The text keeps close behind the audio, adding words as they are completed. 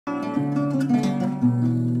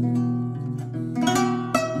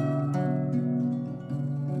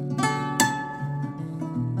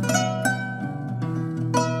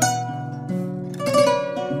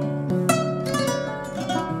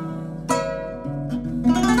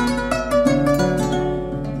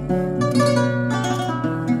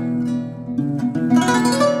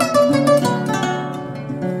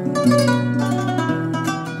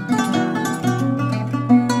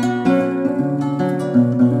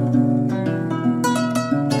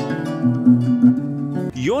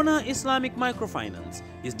Yona Islamic Microfinance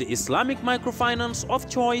is the Islamic microfinance of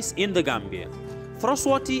choice in the Gambia,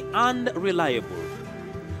 trustworthy and reliable.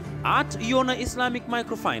 At Yona Islamic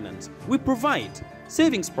Microfinance, we provide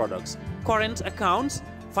savings products, current accounts,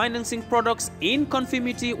 financing products in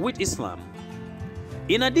conformity with Islam.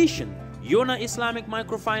 In addition, Yona Islamic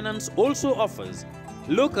Microfinance also offers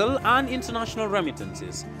local and international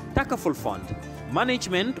remittances, takaful fund,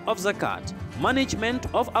 management of zakat, management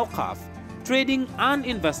of awqaf, trading and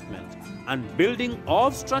investment, and building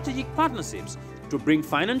of strategic partnerships to bring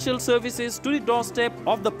financial services to the doorstep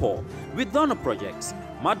of the poor with donor projects,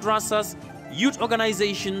 madrasas, youth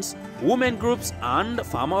organizations, women groups, and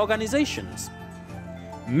farmer organizations.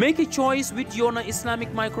 Make a choice with Yona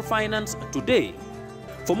Islamic Microfinance today.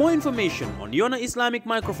 For more information on Yona Islamic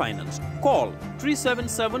Microfinance, call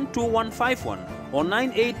 377-2151 or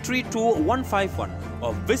 9832-151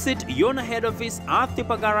 or visit Yona head office at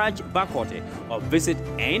Tipa Garage, Bakote, or visit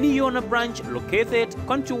any Yona branch located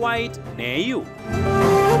countrywide near you.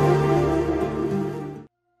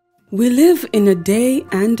 We live in a day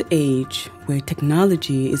and age where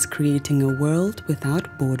technology is creating a world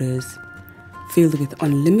without borders, filled with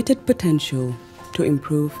unlimited potential to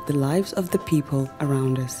improve the lives of the people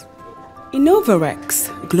around us. Innovarex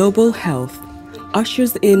Global Health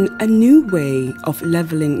ushers in a new way of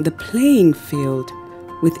leveling the playing field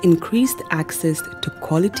with increased access to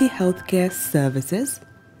quality healthcare services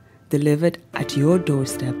delivered at your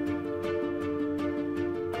doorstep.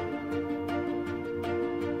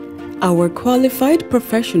 Our qualified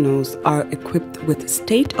professionals are equipped with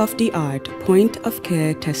state-of-the-art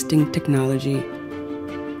point-of-care testing technology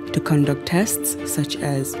to conduct tests such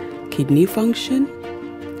as kidney function,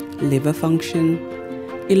 liver function,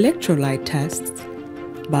 electrolyte tests,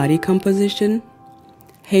 body composition,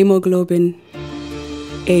 hemoglobin,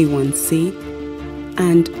 A1C,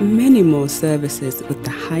 and many more services with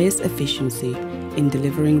the highest efficiency in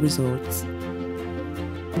delivering results.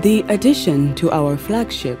 The addition to our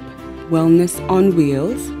flagship, Wellness on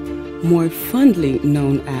Wheels, more fondly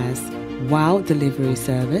known as WOW Delivery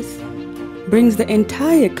Service, brings the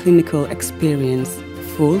entire clinical experience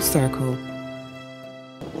full circle.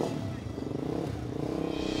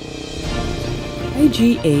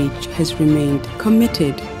 IGH has remained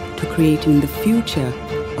committed to creating the future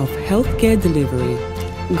of healthcare delivery.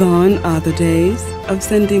 Gone are the days of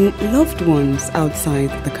sending loved ones outside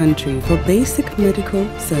the country for basic medical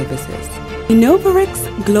services.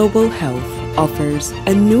 Innovarex Global Health offers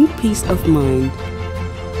a new peace of mind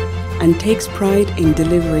and takes pride in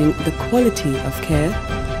delivering the quality of care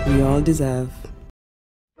we all deserve.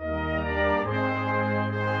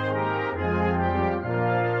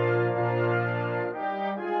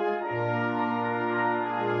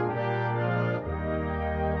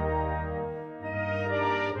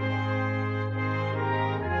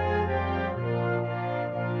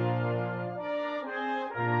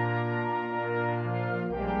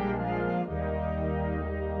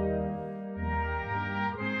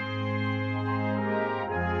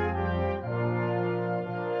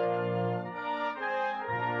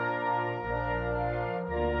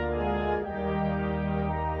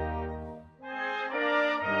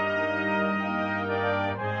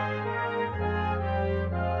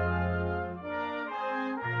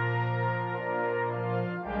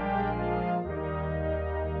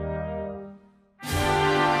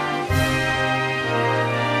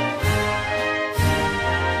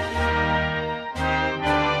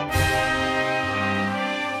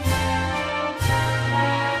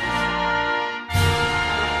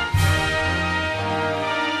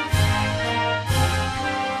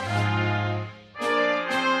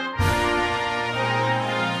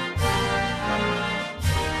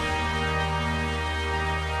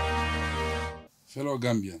 Fellow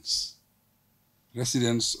Gambians,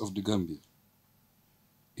 residents of the Gambia,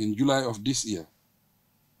 in July of this year,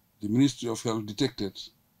 the Ministry of Health detected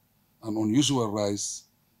an unusual rise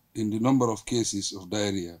in the number of cases of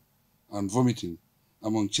diarrhea and vomiting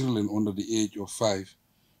among children under the age of 5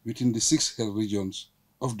 within the 6 health regions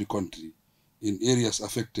of the country in areas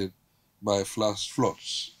affected by flash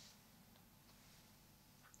floods.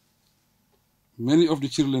 Many of the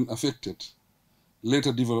children affected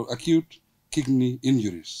later developed acute kidney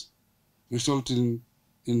injuries, resulting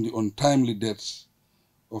in the untimely deaths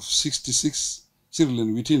of 66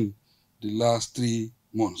 children within the last 3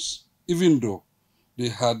 months, even though they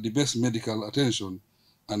had the best medical attention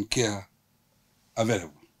and care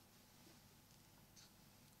available.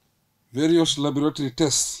 Various laboratory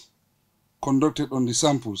tests conducted on the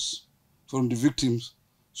samples from the victims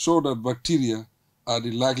show that bacteria are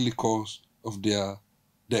the likely cause of their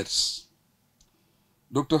deaths.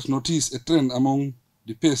 Doctors noticed a trend among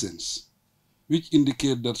the patients, which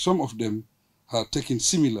indicate that some of them had taken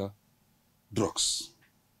similar drugs.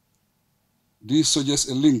 This suggests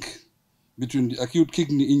a link between the acute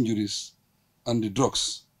kidney injuries and the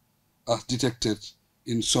drugs as detected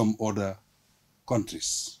in some other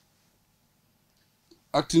countries.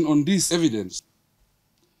 Acting on this evidence,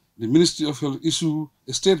 the Ministry of Health issued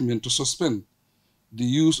a statement to suspend the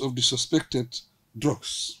use of the suspected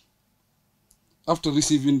drugs. After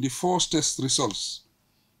receiving the first test results,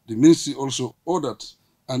 the Ministry also ordered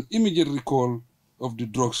an immediate recall of the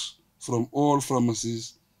drugs from all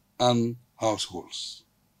pharmacies and households.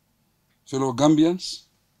 Fellow Gambians,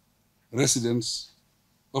 residents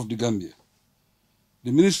of the Gambia,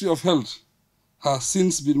 the Ministry of Health has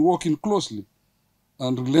since been working closely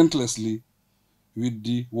and relentlessly with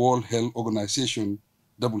the World Health Organization,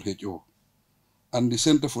 WHO, and the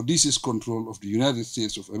Center for Disease Control of the United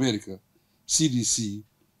States of America, CDC,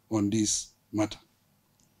 on this matter.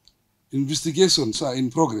 Investigations are in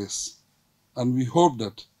progress, and we hope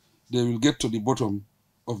that they will get to the bottom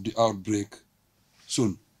of the outbreak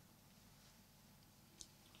soon.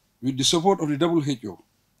 With the support of the WHO,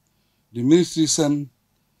 the ministry sent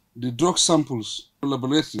the drug samples to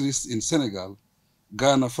laboratories in Senegal,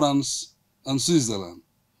 Ghana, France, and Switzerland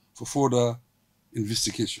for further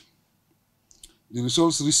investigation. The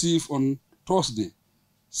results received on Thursday,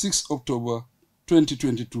 6 October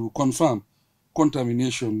 2022, confirmed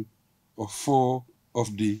contamination of 4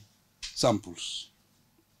 of the samples.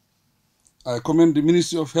 I commend the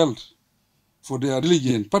Ministry of Health for their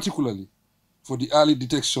diligence, particularly for the early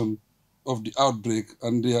detection of the outbreak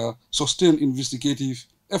and their sustained investigative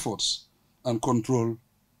efforts and control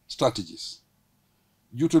strategies.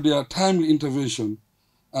 Due to their timely intervention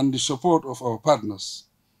and the support of our partners,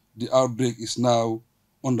 the outbreak is now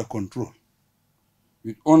under control,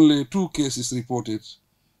 with only 2 cases reported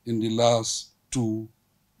in the last 2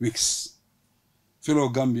 weeks. Fellow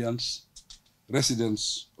Gambians,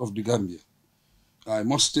 residents of the Gambia, I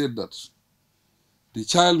must state that the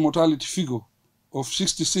child mortality figure of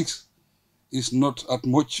 66 is not at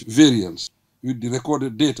much variance with the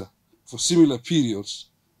recorded data for similar periods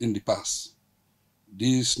in the past.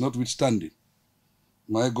 This notwithstanding,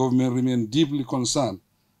 my government remains deeply concerned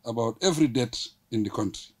about every death in the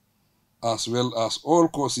country, as well as all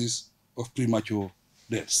causes of premature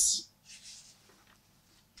deaths.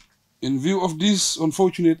 In view of this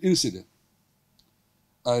unfortunate incident,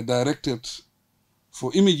 I directed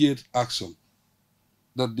for immediate action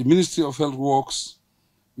that the Ministry of Health works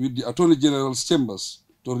with the Attorney General's chambers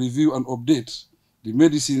to review and update the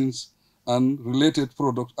Medicines and Related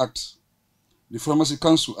Products Act, the Pharmacy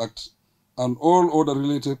Council Act, and all other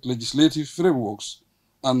related legislative frameworks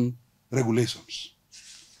and regulations.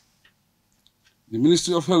 The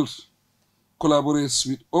Ministry of Health collaborates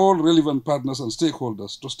with all relevant partners and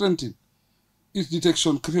stakeholders to strengthen its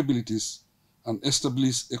detection capabilities and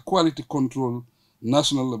establish a quality control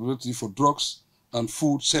national laboratory for drugs and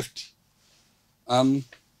food safety. And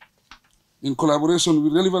in collaboration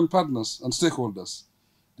with relevant partners and stakeholders,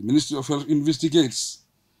 the Ministry of Health investigates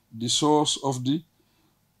the source of the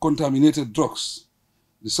contaminated drugs,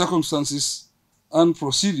 the circumstances and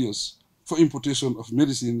procedures for importation of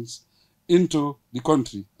medicines into the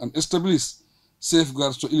country, and establish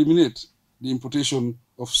safeguards to eliminate the importation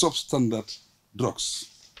of substandard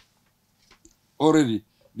drugs. Already,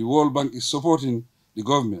 the World Bank is supporting the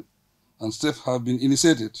government, and steps have been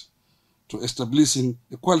initiated to establishing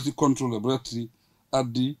a quality control laboratory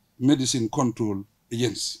at the Medicine Control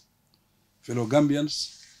Agency. Fellow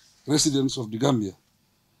Gambians, residents of the Gambia,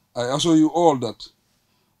 I assure you all that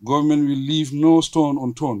government will leave no stone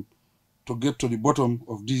unturned to get to the bottom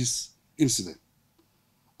of this incident.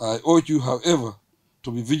 I urge you, however,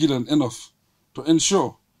 to be vigilant enough to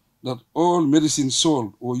ensure that all medicines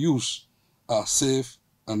sold or used are safe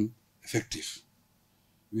and effective.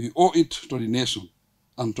 We owe it to the nation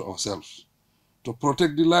and to ourselves to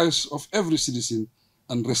protect the lives of every citizen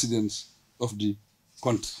and residents of the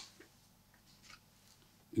country.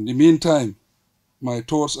 In the meantime, my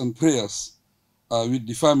thoughts and prayers are with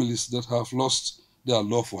the families that have lost their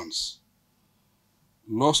loved ones.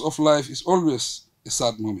 Loss of life is always a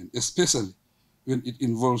sad moment, especially when it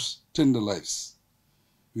involves tender lives.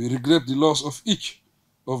 We regret the loss of each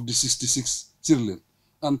of the 66 children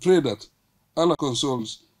and pray that Allah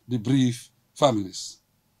consoles the bereaved families.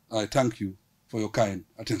 I thank you for your kind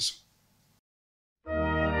attention.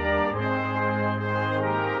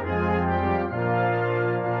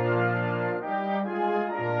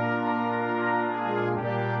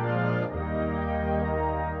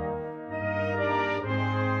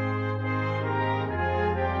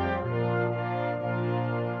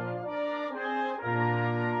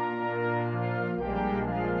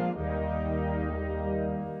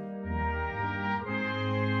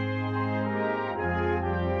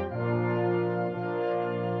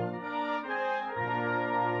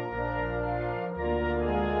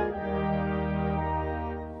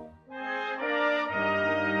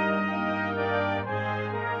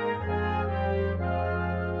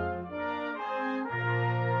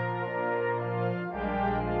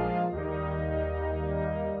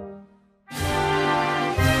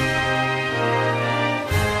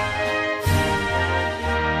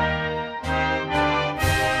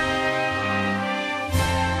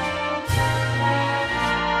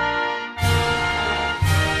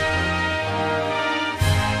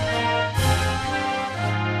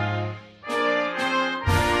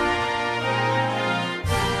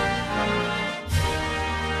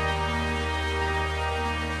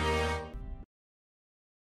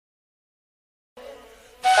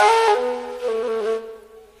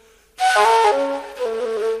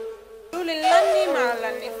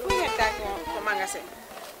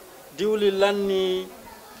 diwli lanni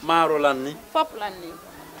maaro lanni fop lanni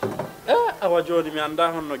awa joni mi anda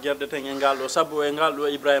honno guerdeten e ngal ɗo sabu e ngal ɗo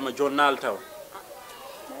Ibrahima joni naltaw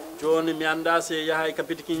joni mi anda se yahay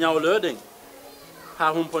kapitiki ñawloɗen ha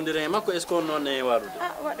humpodire makko est ce que noon e warude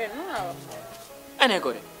waɗen noon awa ane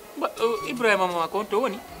ko de Ibrahima ma ko to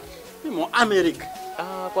woni mo Amérique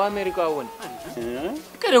ko Amérique a woni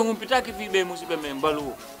kede humpitaki fiɓe musidɓe men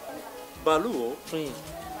baluwo baluwo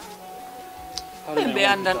ɓe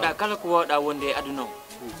andanɗa kala ko wawɗa wonde e aduna o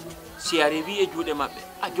si a rewi e juuɗe maɓɓe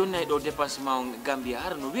a jonnay ɗo dépassement o Gambia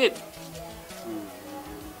hara no weeɓi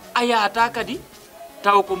a yahata kadi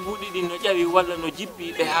taw ko mbuɗi ɗi no ƴawi walla no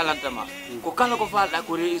jippi ɓe haalantama ko kala ko falɗa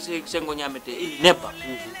ko sengo ñamete ili nebba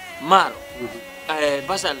maaro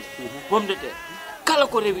basalle pomme de terre kala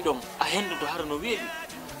ko rewi ɗon a hendoto hara no weeɓi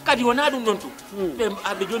kadi wona ɗum ɗon tum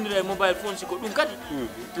ɓe jonnira e mobile phone siko ɗum kadi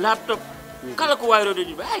laptop kala ko wayrode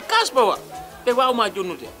ɗi ɓe hay kasbawa ɓe wawma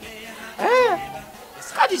jonnude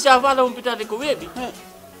kadi sa fala humpitade ko weeɓi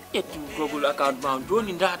ƴettu Google account ma on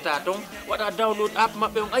joni data ton waɗa download app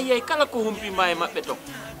maɓɓe on ayyay kala ko humpima e maɓɓe ton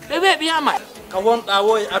ɓe weeɓi yama ka wonɗa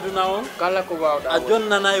wo e aduna on kala ko wawɗa a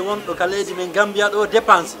jonnanayi wonɗo ka leydi men Gambia ɗo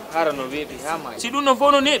dépense hara no weeɓi hama si ɗum non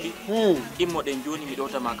fof no neeɓi immoɗen joni mi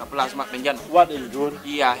ɗowtama ka place maɓɓe jan waɗen joni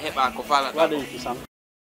iya heɓa ko falata waɗen kisam.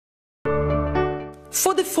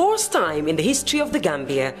 For the first time in the history of the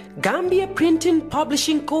Gambia, Gambia Printing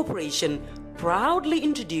Publishing Corporation proudly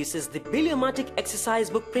introduces the Biliomatic exercise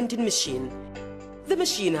book printing machine. The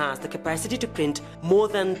machine has the capacity to print more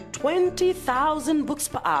than 20,000 books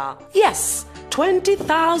per hour. Yes,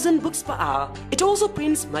 20,000 books per hour. It also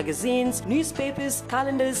prints magazines, newspapers,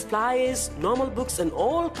 calendars, flyers, normal books and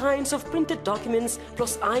all kinds of printed documents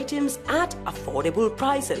plus items at affordable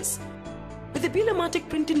prices. With the Biliomatic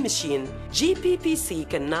printing machine, GPPC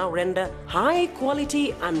can now render high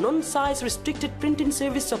quality and non-size restricted printing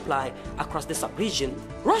service supply across the sub-region.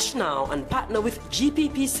 Rush now and partner with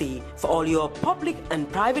GPPC for all your public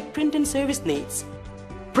and private printing service needs.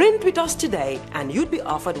 Print with us today and you'd be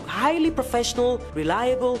offered highly professional,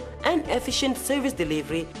 reliable and efficient service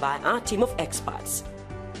delivery by our team of experts.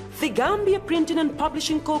 The Gambia Printing and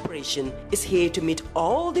Publishing Corporation is here to meet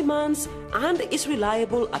all demands and is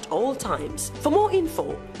reliable at all times. For more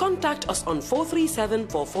info, contact us on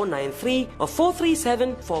 437-4493 or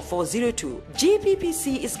 437-4402.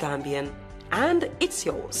 GPPC is Gambian and it's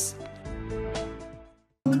yours.